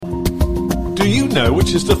Do you know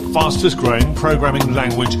which is the fastest growing programming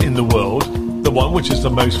language in the world? The one which is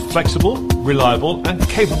the most flexible, reliable and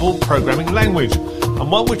capable programming language,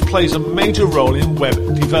 and one which plays a major role in web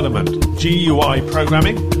development, GUI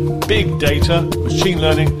programming, big data, machine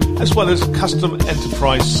learning, as well as custom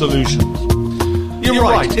enterprise solutions. You're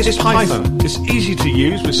right, it's Python. It's easy to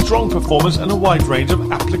use with strong performance and a wide range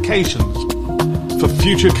of applications. For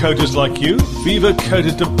future coders like you, Viva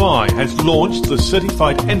Coder Dubai has launched the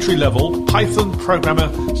certified entry-level Python programmer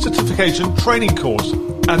certification training course.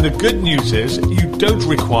 And the good news is you don't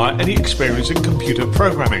require any experience in computer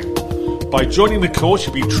programming. By joining the course,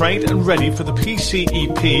 you'll be trained and ready for the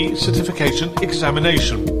PCEP certification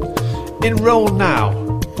examination. Enroll now.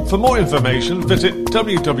 For more information, visit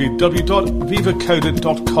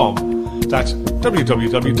www.vivacoder.com. That's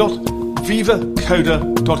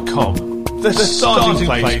www.vivacoder.com. The starting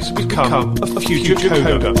place to become a future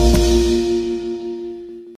coder.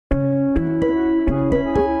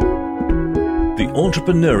 The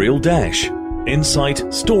Entrepreneurial Dash.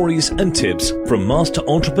 Insight, stories and tips from master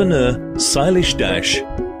entrepreneur Sailesh Dash.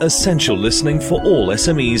 Essential listening for all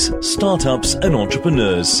SMEs, startups and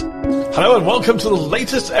entrepreneurs. Hello and welcome to the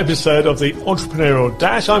latest episode of the Entrepreneurial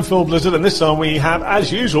Dash. I'm Phil Blizzard, and this time we have,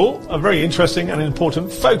 as usual, a very interesting and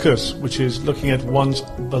important focus, which is looking at one's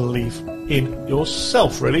belief in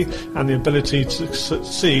yourself, really, and the ability to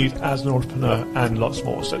succeed as an entrepreneur and lots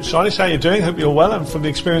more. So, Shailesh, how are you doing? Hope you're well. And from the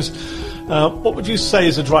experience, what would you say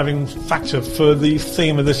is a driving factor for the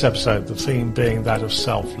theme of this episode, the theme being that of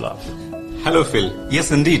self-love? Hello, Phil. Yes,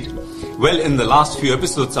 indeed. Well, in the last few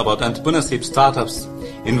episodes about entrepreneurship, startups,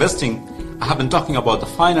 investing, I have been talking about the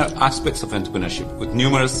finer aspects of entrepreneurship with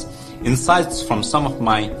numerous insights from some of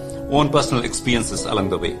my own personal experiences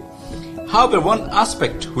along the way. However, one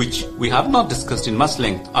aspect which we have not discussed in much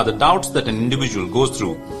length are the doubts that an individual goes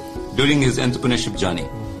through during his entrepreneurship journey.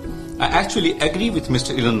 I actually agree with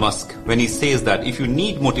Mr. Elon Musk when he says that if you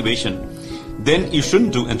need motivation, then you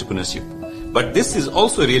shouldn't do entrepreneurship. But this is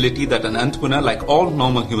also a reality that an entrepreneur, like all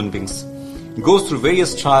normal human beings, goes through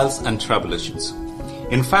various trials and tribulations.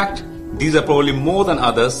 In fact, these are probably more than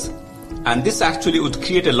others, and this actually would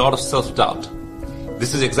create a lot of self-doubt.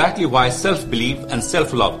 This is exactly why self-belief and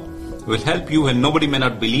self-love will help you when nobody may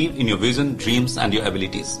not believe in your vision, dreams, and your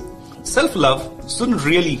abilities. Self-love shouldn't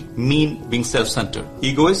really mean being self-centered,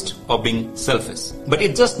 egoist, or being selfish. But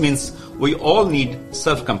it just means we all need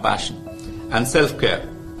self-compassion and self-care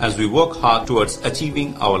as we work hard towards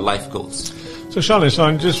achieving our life goals. So, Shailesh,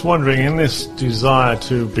 I'm just wondering, in this desire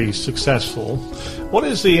to be successful, what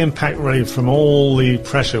is the impact really from all the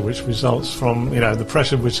pressure which results from, the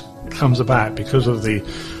pressure which comes about because of the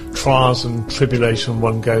trials and tribulation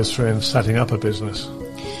one goes through in setting up a business?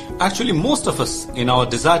 Actually, most of us, in our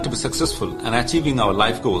desire to be successful and achieving our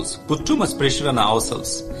life goals, put too much pressure on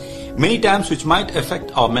ourselves, many times which might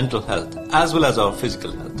affect our mental health as well as our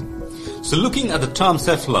physical health. So looking at the term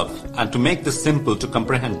self-love, and to make this simple to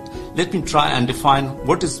comprehend, let me try and define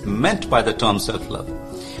what is meant by the term self-love.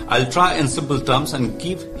 I'll try in simple terms and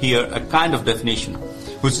give here a kind of definition,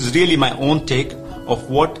 which is really my own take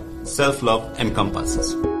of what self-love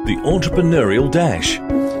encompasses. The Entrepreneurial Dash.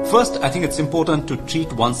 First, I think it's important to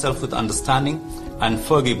treat oneself with understanding and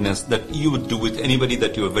forgiveness that you would do with anybody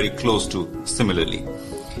that you are very close to similarly.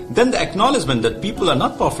 Then the acknowledgement that people are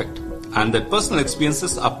not perfect and that personal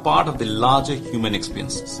experiences are part of the larger human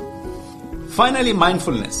experiences. Finally,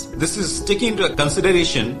 mindfulness. This is taking into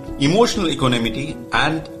consideration emotional equanimity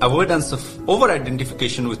and avoidance of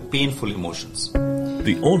over-identification with painful emotions.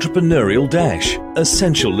 The Entrepreneurial Dash.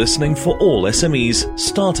 Essential listening for all SMEs,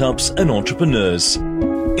 startups and entrepreneurs.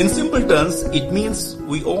 In simple terms, it means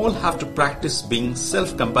we all have to practice being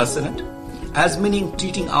self-compassionate, as meaning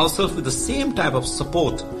treating ourselves with the same type of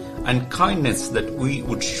support and kindness that we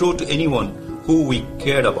would show to anyone who we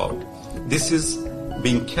cared about. This is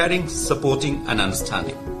being caring, supporting and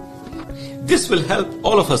understanding. This will help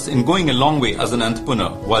all of us in going a long way as an entrepreneur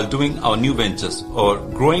while doing our new ventures or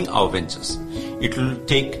growing our ventures. It will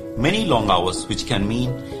take many long hours, which can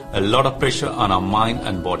mean a lot of pressure on our mind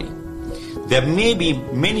and body. There may be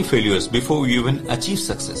many failures before we even achieve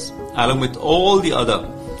success, along with all the other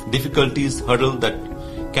difficulties, hurdles that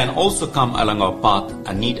can also come along our path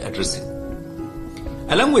and need addressing.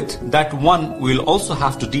 Along with that one, we will also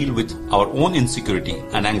have to deal with our own insecurity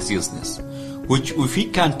and anxiousness, which if we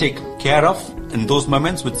can take care of in those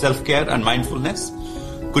moments with self-care and mindfulness,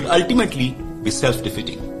 could ultimately be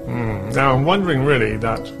self-defeating. Now, I'm wondering really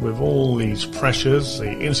that with all these pressures,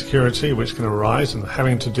 the insecurity which can arise and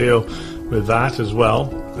having to deal with that as well,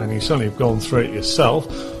 and you certainly have gone through it yourself,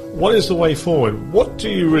 what is the way forward? What do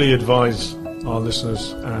you really advise our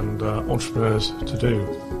listeners and entrepreneurs to do?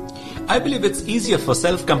 I believe it's easier for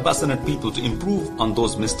self-compassionate people to improve on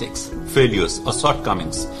those mistakes, failures, or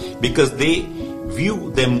shortcomings because they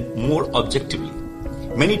view them more objectively.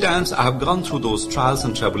 Many times I have gone through those trials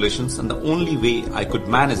and tribulations, and the only way I could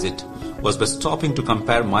manage it was by stopping to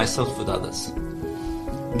compare myself with others.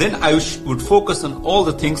 Then I would focus on all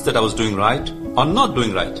the things that I was doing right or not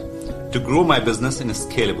doing right to grow my business in a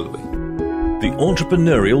scalable way. The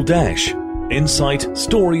Entrepreneurial Dash. Insight,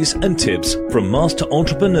 stories and tips from master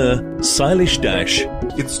entrepreneur Sailesh Dash.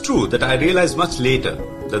 It's true that I realized much later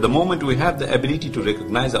that the moment we have the ability to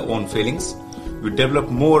recognize our own failings, we develop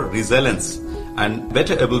more resilience and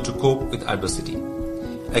better able to cope with adversity.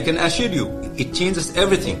 I can assure you, it changes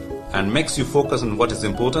everything and makes you focus on what is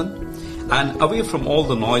important and away from all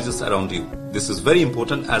the noises around you. This is very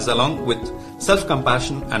important, as along with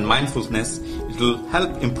self-compassion and mindfulness, it will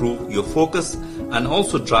help improve your focus and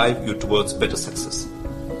also drive you towards better success.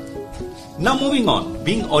 Now moving on,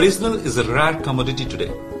 being original is a rare commodity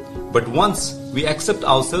today. But once we accept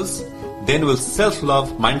ourselves, then will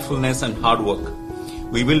self-love, mindfulness and hard work.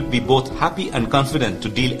 We will be both happy and confident to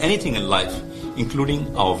deal anything in life,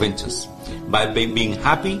 including our ventures. By being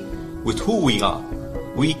happy with who we are,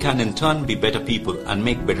 we can in turn be better people and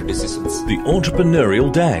make better decisions. The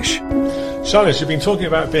Entrepreneurial Dash. Sailesh, you've been talking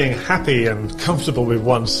about being happy and comfortable with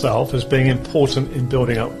oneself as being important in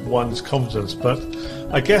building up one's confidence. But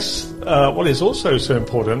I guess what is also so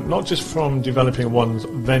important, not just from developing one's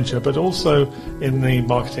venture, but also in the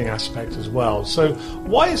marketing aspect as well. So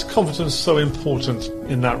why is confidence so important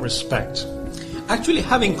in that respect? Actually,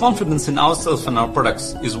 having confidence in ourselves and our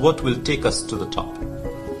products is what will take us to the top.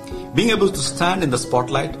 Being able to stand in the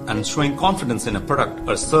spotlight and showing confidence in a product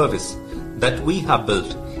or service that we have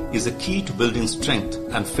built is a key to building strength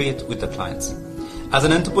and faith with the clients. As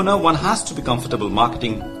an entrepreneur, one has to be comfortable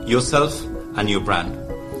marketing yourself and your brand.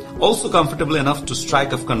 Also comfortable enough to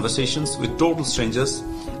strike up conversations with total strangers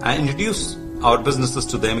and introduce our businesses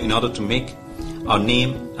to them in order to make our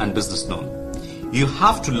name and business known. You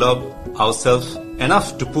have to love ourselves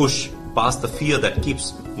enough to push past the fear that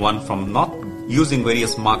keeps one from not using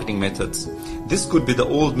various marketing methods. This could be the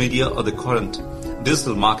old media or the current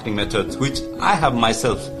digital marketing methods, which I have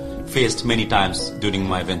myself faced many times during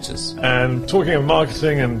my ventures. And talking of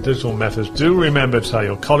marketing and digital methods, do remember to tell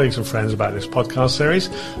your colleagues and friends about this podcast series.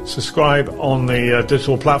 Subscribe on the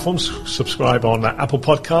digital platforms, subscribe on Apple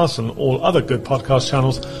Podcasts and all other good podcast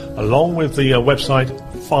channels, along with the website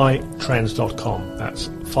phitrends.com. That's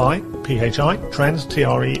Phi, P-H-I, Trends,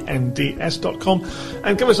 T-R-E-N-D-S.com,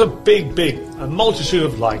 and give us a multitude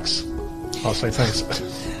of likes. I'll say thanks.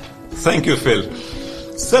 Thank you, Phil.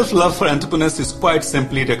 Self-love for entrepreneurs is quite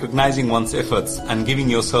simply recognizing one's efforts and giving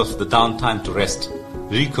yourself the downtime to rest,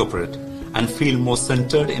 recuperate, and feel more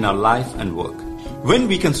centered in our life and work. When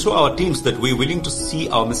we can show our teams that we're willing to see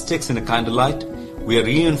our mistakes in a kinder light, we are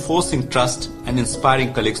reinforcing trust and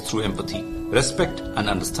inspiring colleagues through empathy, respect, and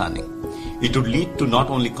understanding. It would lead to not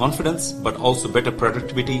only confidence, but also better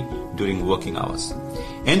productivity during working hours.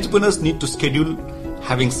 Entrepreneurs need to schedule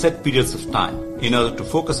having set periods of time in order to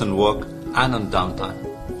focus on work and on downtime.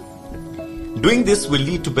 Doing this will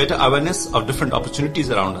lead to better awareness of different opportunities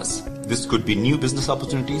around us. This could be new business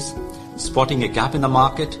opportunities, spotting a gap in the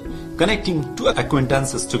market, connecting two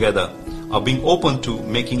acquaintances together, or being open to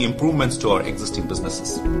making improvements to our existing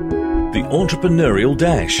businesses. The Entrepreneurial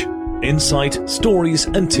Dash. Insight, stories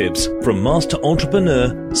and tips from master entrepreneur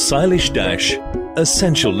Sailesh Dash.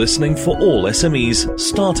 Essential listening for all SMEs,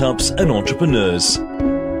 startups and entrepreneurs.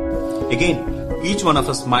 Again, each one of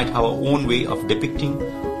us might have our own way of depicting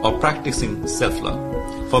or practicing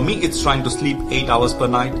self-love. For me, it's trying to sleep 8 hours per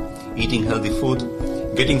night, eating healthy food,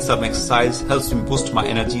 getting some exercise helps me boost my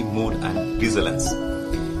energy, mood and resilience.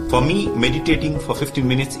 For me, meditating for 15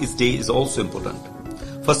 minutes each day is also important.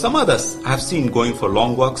 For some others, I have seen going for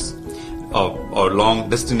long walks or long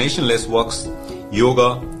destination-less walks,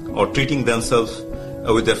 yoga, or treating themselves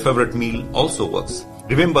with their favorite meal also works.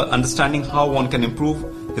 Remember, understanding how one can improve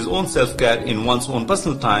his own self-care in one's own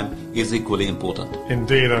personal time is equally important.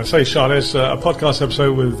 Indeed, and say, Sailesh, a podcast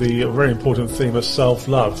episode with the very important theme of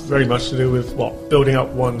self-love, very much to do with building up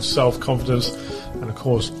one's self-confidence, and of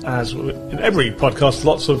course, as in every podcast,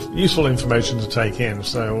 lots of useful information to take in.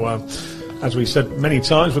 So, as we said many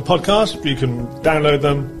times with podcasts, you can download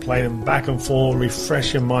them, play them back and forth,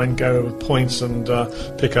 refresh your mind, go over points and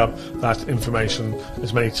pick up that information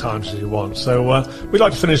as many times as you want. So we'd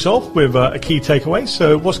like to finish off with a key takeaway.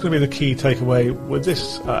 So what's going to be the key takeaway with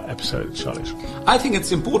this episode, Sailesh? I think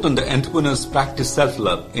it's important that entrepreneurs practice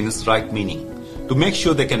self-love in its right meaning, to make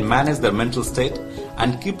sure they can manage their mental state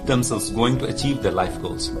and keep themselves going to achieve their life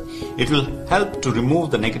goals. It will help to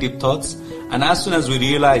remove the negative thoughts, and as soon as we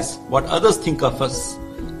realize what others think of us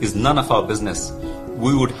is none of our business,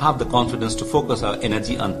 we would have the confidence to focus our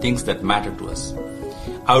energy on things that matter to us.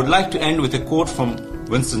 I would like to end with a quote from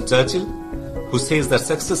Winston Churchill, who says that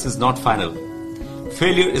success is not final.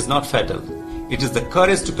 Failure is not fatal. It is the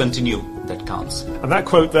courage to continue that counts. And that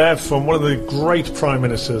quote there from one of the great Prime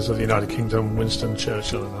Ministers of the United Kingdom, Winston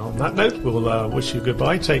Churchill. And on that note, we'll wish you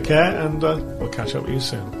goodbye, take care, and we'll catch up with you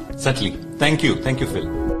soon. Certainly. Thank you, Phil.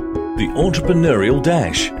 The Entrepreneurial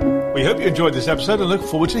Dash. We hope you enjoyed this episode and look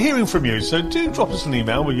forward to hearing from you. So do drop us an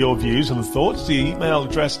email with your views and thoughts. The email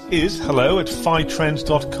address is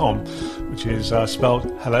hello@phitrends.com, which is spelled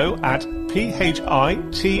hello at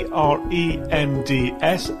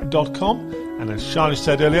PHITRENDS.com. And as Shailesh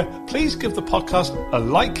said earlier, please give the podcast a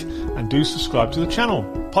like and do subscribe to the channel.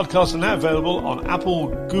 Podcasts are now available on Apple,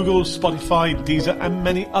 Google, Spotify, Deezer, and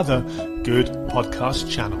many other good podcast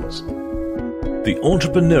channels. The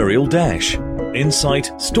Entrepreneurial Dash.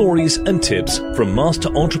 Insight, stories and tips from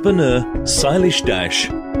master entrepreneur Sailesh Dash.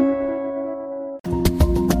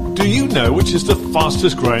 Do you know which is the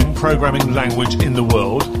fastest growing programming language in the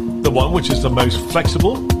world? The one which is the most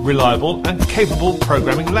flexible, reliable and capable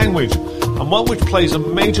programming language, and one which plays a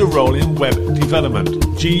major role in web development,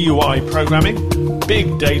 GUI programming,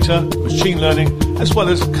 big data, machine learning, as well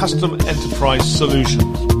as custom enterprise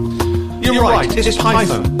solutions. You're right, it's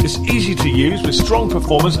Python. It's easy to use with strong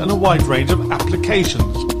performance and a wide range of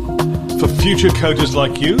applications. For future coders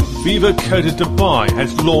like you, Viva Coder Dubai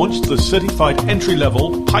has launched the certified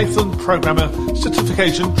entry-level Python programmer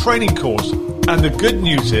certification training course. And the good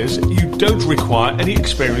news is you don't require any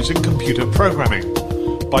experience in computer programming.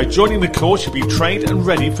 By joining the course, you'll be trained and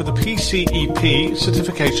ready for the PCEP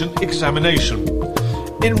certification examination.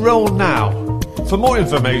 Enroll now. For more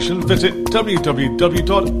information, visit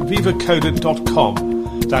www.vivacoder.com.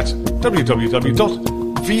 That's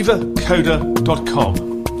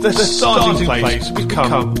www.vivacoder.com. The starting place to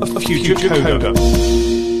become a future coder.